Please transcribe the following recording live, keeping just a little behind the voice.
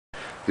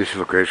This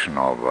location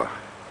of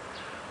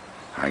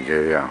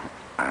Hungary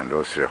and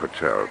Austria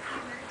Hotel,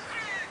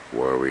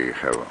 where we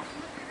have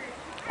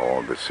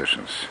all the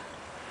sessions.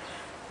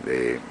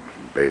 The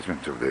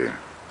basement of the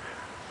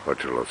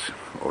Hotel of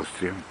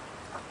Austria,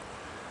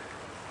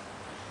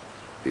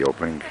 the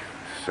opening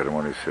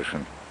ceremony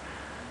session,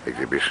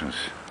 exhibitions,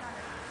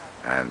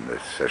 and the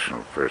session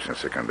of first and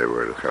second day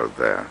were held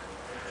there.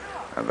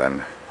 And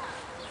then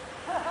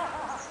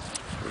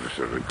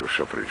Professor Rico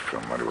Šoparić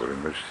from Maribor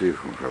University,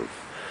 who held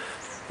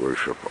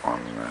workshop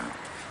on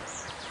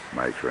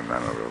micro and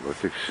nano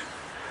robotics.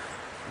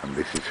 And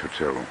this is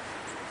Hotel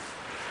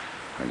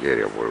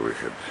Hungary, where we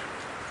had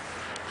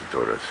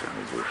tutorials and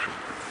workshop.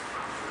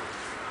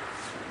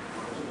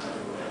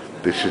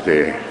 This is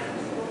the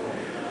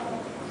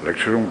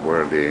lecture room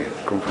where the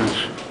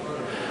conference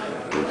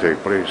will take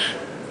place.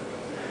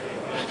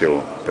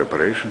 Still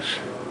preparations.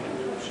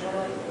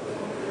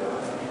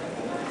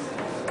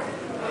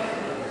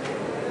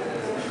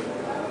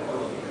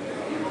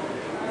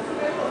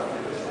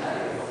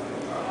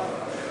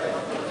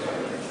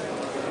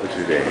 This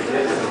is the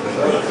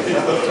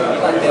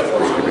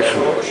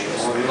exhibition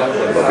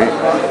lobby.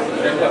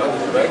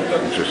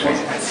 Interesting.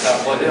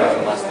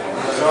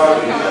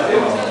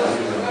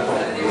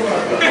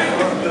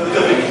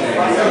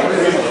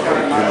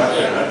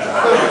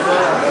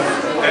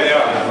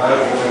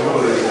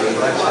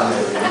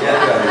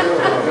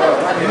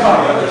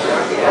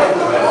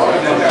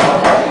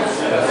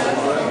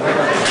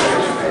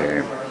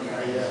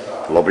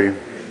 The lobby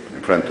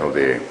in front of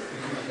the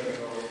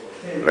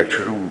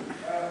lecture room,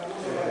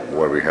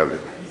 where we have the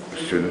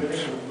student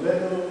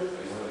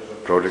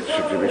projects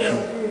exhibition,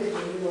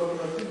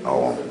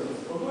 our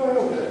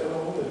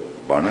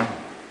banner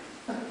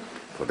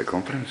for the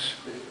conference.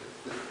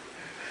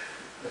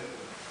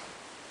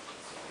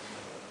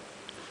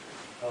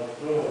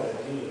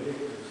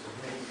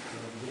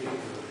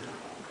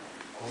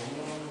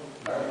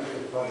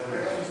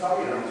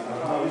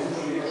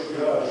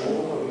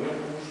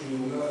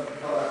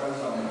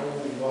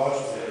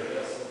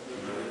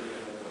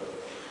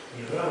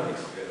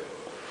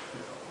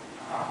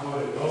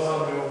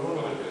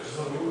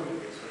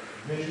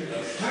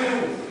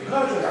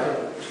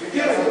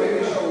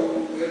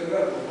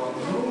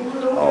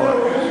 Our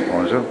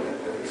sponsor,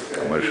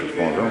 commercial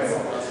sponsor,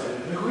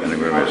 and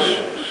agreement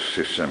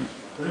system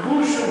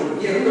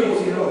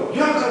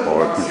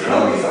power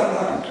control.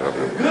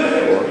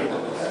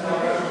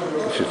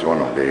 This is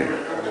one of the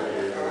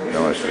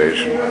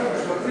demonstration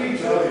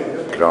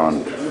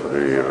ground for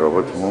the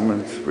robot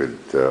movement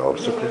with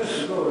obstacles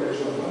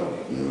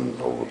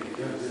of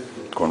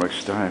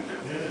convex type.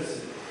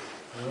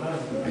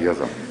 The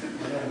other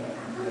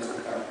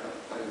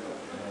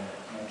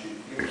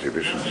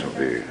exhibitions of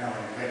the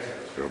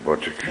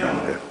robotic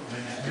and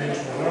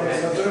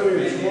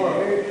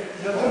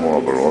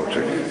mobile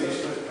object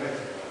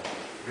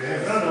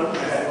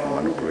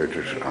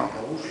manipulators are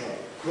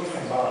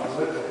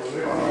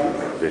on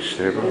this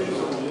table,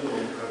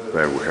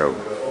 where we have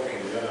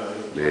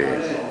the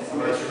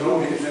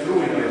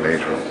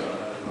major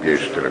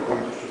Gage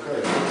Telecom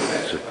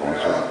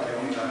sponsor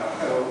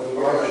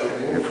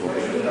info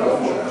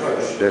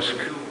desk.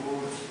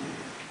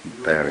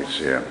 There is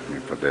the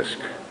info desk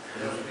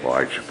for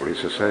IEEE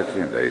Society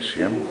and the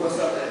ACM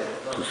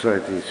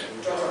societies,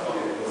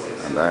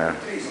 and there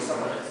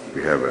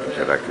we have an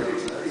interactive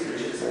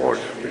board,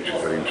 which is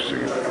very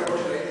interesting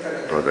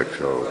product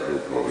of a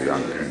group of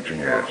young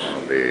engineers.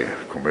 The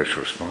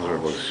commercial sponsor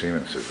was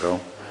Siemens as well,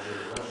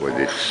 with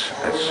its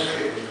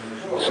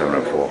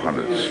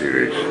S7400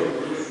 series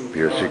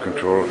PLC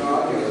control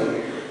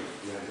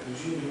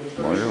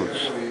modules.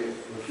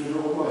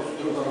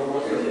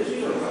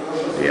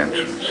 The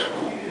entrance,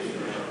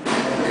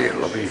 the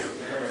lobby.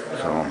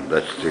 So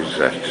that is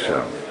that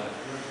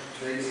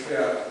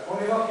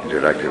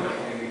interactive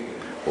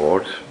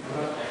board.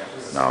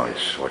 Now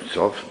it's switched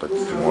off, but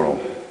tomorrow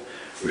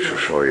we shall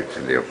show it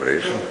in the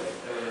operation.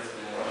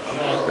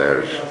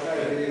 Upstairs,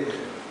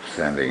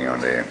 standing on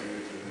the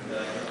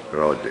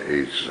road,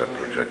 is a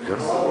projector,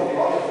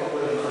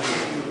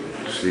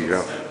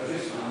 C-graph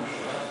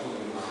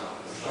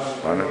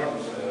panel.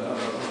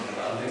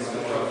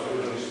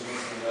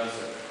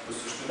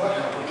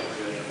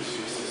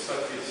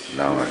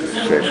 Now at the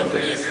station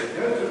desk.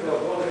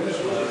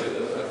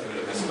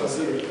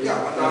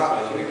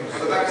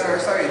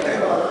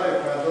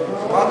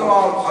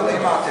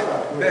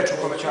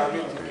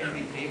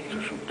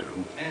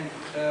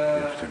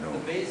 The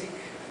basic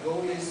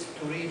goal is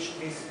to reach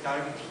this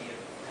target here.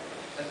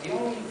 But the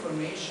only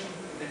information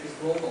that is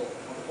global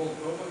on the whole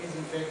program is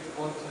in fact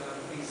what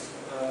is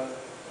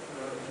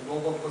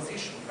global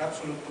position,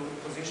 absolute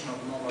position of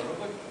the mobile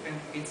robot and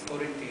its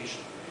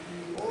orientation.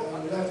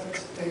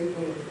 Left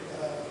table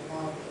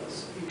marked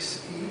as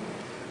XE.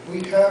 We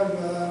have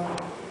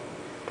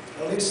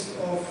a list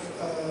of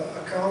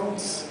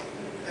accounts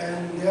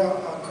and their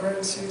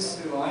currencies.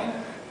 The line,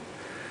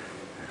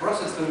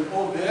 process the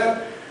report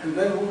there, and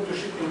then move to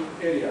shipping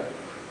area.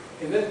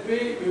 In that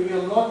way, we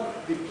will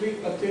not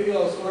deplete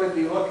materials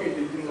already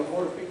located in the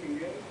whole picking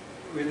area.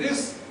 With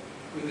this,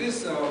 with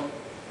these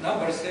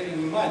numbers, having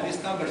in mind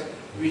these numbers,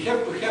 we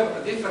have to have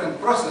a different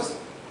process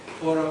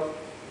for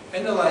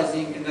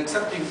analyzing and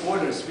accepting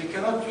orders. We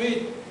cannot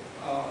wait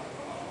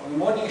on the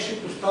morning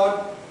shift to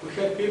start. We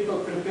have people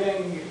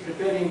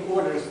preparing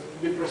orders to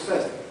be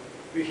processed.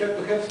 We have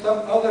to have some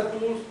other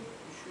tools.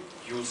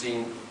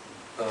 Using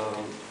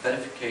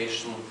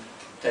verification,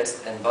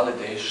 test and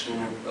validation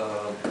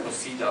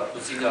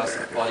procedures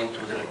according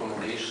to the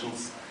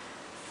recommendations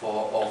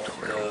of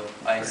the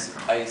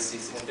IEC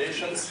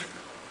stations.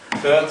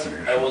 Third,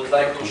 I would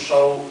like to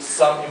show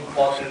some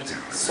important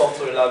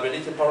software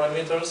reliability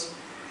parameters.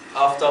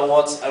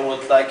 Afterwards, I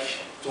would like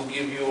to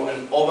give you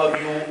an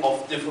overview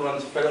of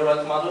different failure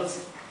rate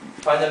models.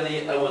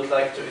 Finally, I would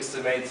like to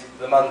estimate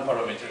the model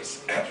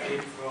parameters.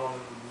 From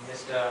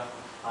Mr.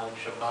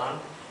 Al-Shaban,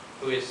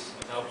 who is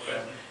a developer,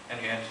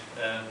 and we had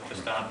to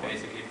start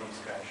basically from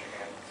scratch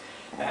again.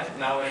 And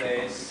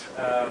nowadays,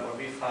 what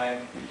we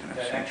find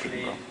that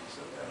actually a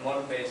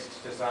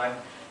model-based design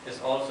is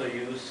also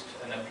used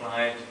and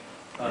applied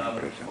for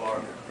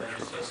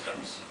embedded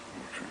systems.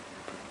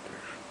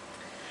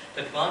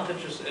 The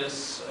advantages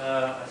is,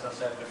 as I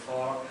said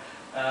before,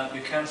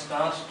 you can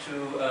start to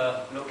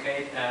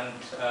locate and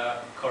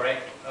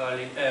correct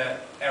early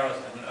errors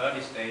at an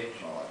early stage.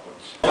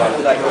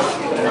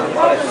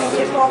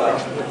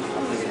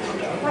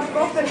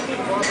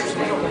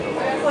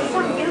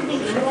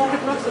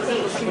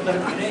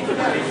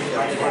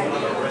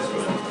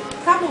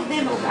 Some of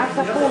them are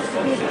supposed to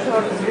be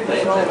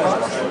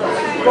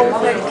go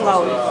very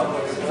slowly.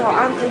 So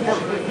until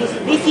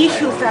these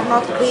issues are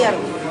not clear.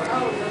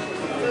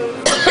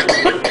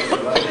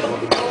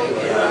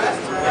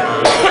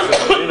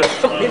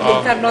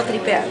 Buildings are not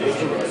repaired.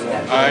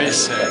 I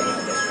see.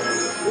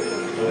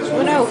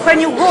 You know, when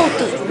you go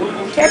to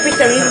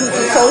capitalism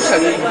to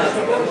socialism,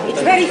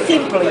 it's very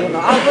simple, you know.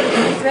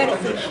 Algorithm is very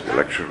simple. The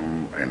lecture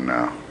room in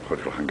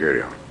Hotel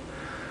Hungary,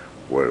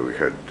 where we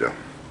had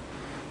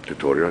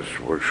tutorials,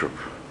 workshop.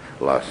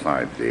 Last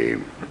night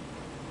the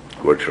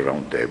virtual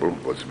round table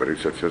was very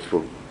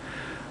successful,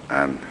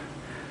 and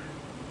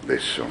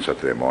this on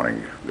Saturday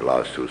morning, the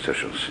last two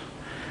sessions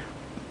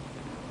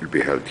will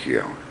be held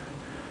here,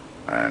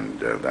 and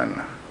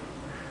then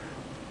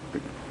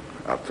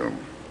after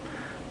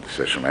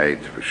session 8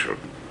 we shall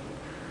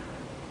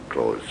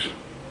close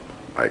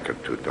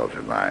Icat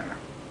 2009,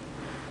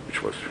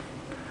 which was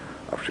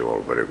after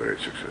all very, very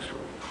successful.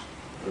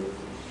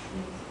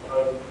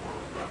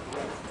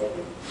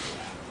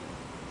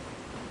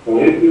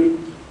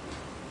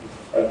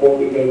 I hope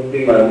you can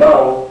see my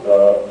mouse.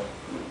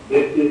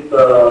 This is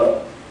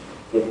the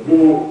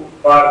blue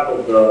part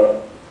of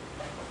the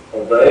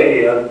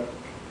area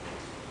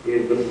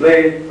is the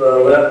place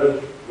where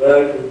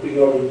the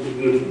signal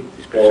distribution.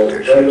 So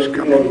when the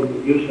signal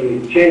distribution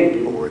is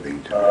changing, you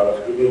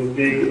can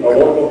see a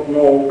lot of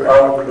nodes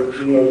out of the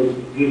signal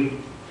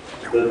distribution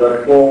that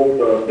are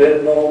called dead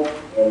nodes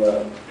and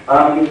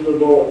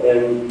unusable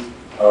and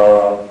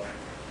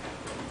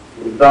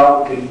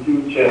without in two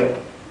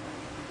channels.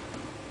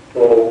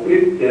 So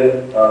Christian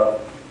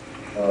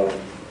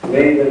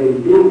made an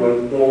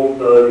improvement called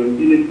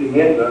utility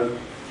method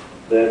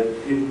that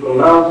is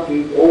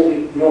pronouncing all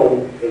these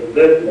nodes as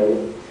dead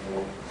nodes.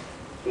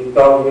 In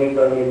some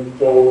reason it's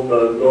called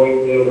drawing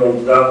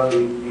neuron graph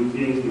with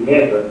utility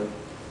method.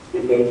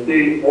 You can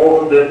see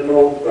all dead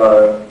nodes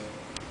are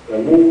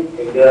removed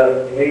and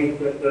their main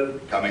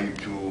method. Coming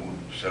to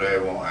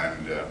Sarajevo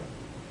and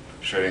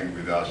sharing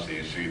with us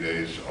these 3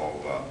 days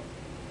of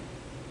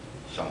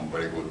some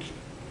very good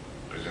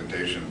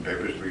presentation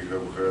papers we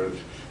have heard,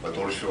 but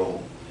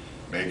also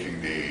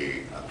making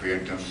the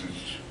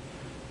acquaintances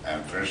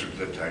and friendships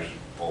that I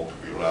hope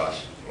will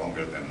last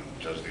longer than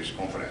just this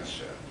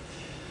conference.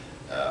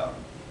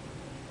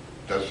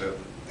 Does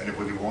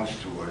anybody wants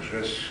to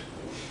address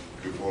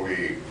before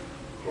we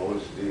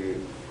close the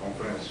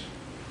conference?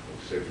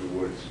 Say a few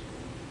words.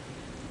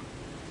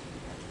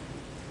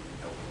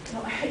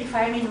 So if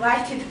I'm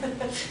invited,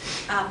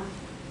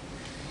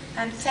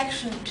 I'm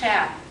section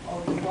chair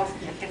of the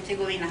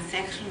Bosnia-Herzegovina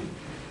section.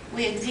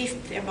 We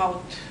exist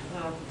about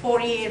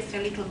 4 years, a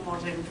little more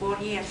than 4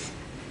 years,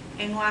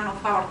 and one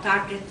of our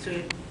targets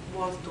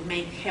was to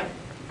have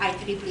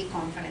IEEE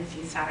conference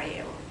in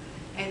Sarajevo.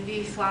 And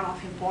this is one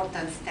of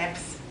important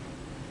steps.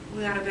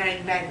 We are very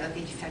glad that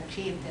it is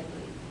achieved.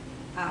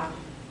 And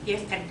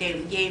yesterday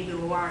we gave the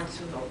awards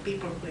to the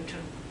people which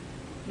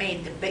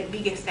made the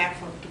biggest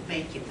effort to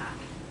make it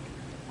happen.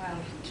 Well,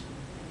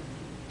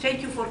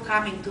 thank you for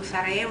coming to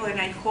Sarajevo, and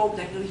I hope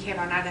that we have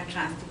another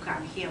chance to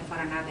come here for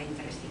another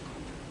interesting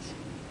conference.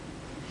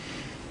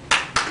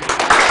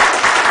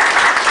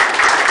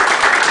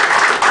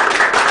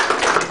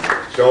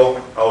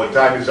 So our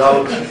time is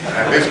out,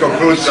 and this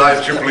concludes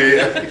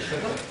IEEE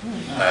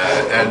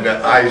and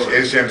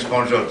ASEAN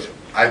sponsored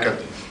Icat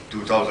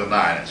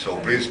 2009. So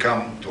please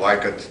come to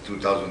Icat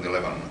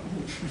 2011.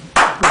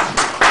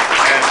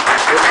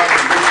 And